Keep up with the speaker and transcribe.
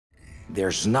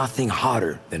There's nothing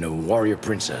hotter than a warrior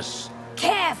princess.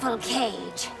 Careful,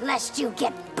 Cage, lest you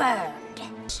get burned.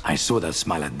 I saw that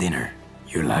smile at dinner.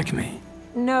 You like me.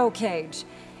 No, Cage.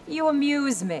 You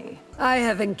amuse me. I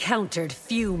have encountered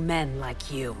few men like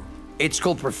you. It's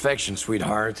called perfection,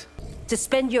 sweetheart. To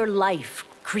spend your life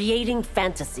creating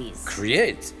fantasies.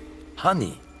 Create?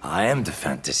 Honey, I am the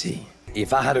fantasy.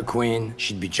 If I had a queen,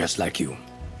 she'd be just like you.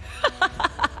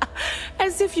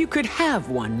 As if you could have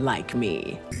one like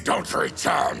me. Don't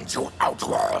return to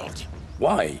Outworld.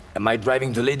 Why? Am I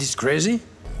driving the ladies crazy?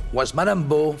 Was Madame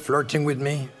Beau flirting with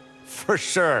me? For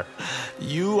sure.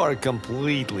 You are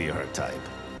completely her type.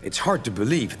 It's hard to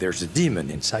believe there's a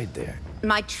demon inside there.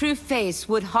 My true face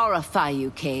would horrify you,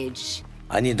 Cage.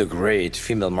 I need a great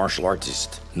female martial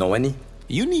artist. Know any?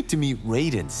 You need to meet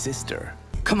Raiden's sister.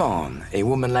 Come on, a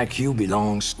woman like you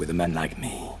belongs with a man like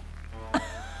me.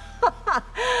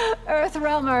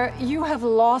 Earthrealmer, you have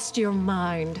lost your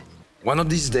mind. One of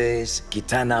these days,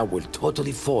 Kitana will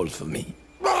totally fall for me.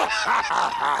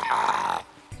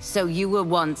 So you were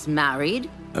once married?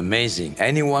 Amazing.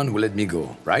 Anyone will let me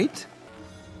go, right?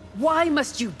 Why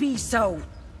must you be so...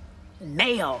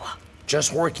 male?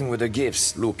 Just working with the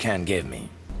gifts Liu Kang gave me.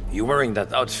 You're wearing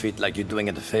that outfit like you're doing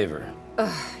it a favor.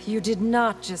 You did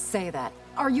not just say that.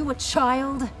 Are you a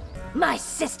child? My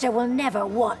sister will never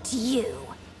want you.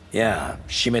 Yeah,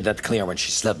 she made that clear when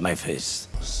she slapped my face.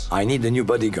 I need a new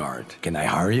bodyguard. Can I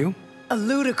hire you? A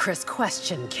ludicrous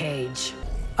question, Cage.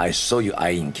 I saw you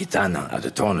eyeing Kitana at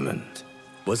the tournament.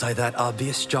 Was I that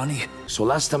obvious, Johnny? So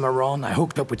last time around, I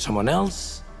hooked up with someone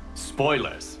else?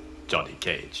 Spoilers, Johnny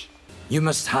Cage. You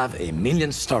must have a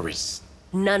million stories.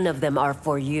 None of them are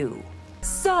for you.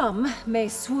 Some may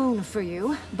swoon for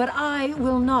you, but I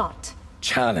will not.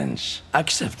 Challenge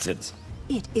accepted.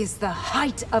 It is the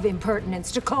height of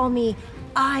impertinence to call me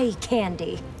eye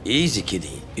candy. Easy,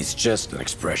 kitty. It's just an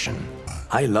expression.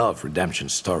 I love redemption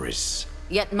stories.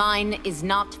 Yet mine is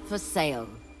not for sale.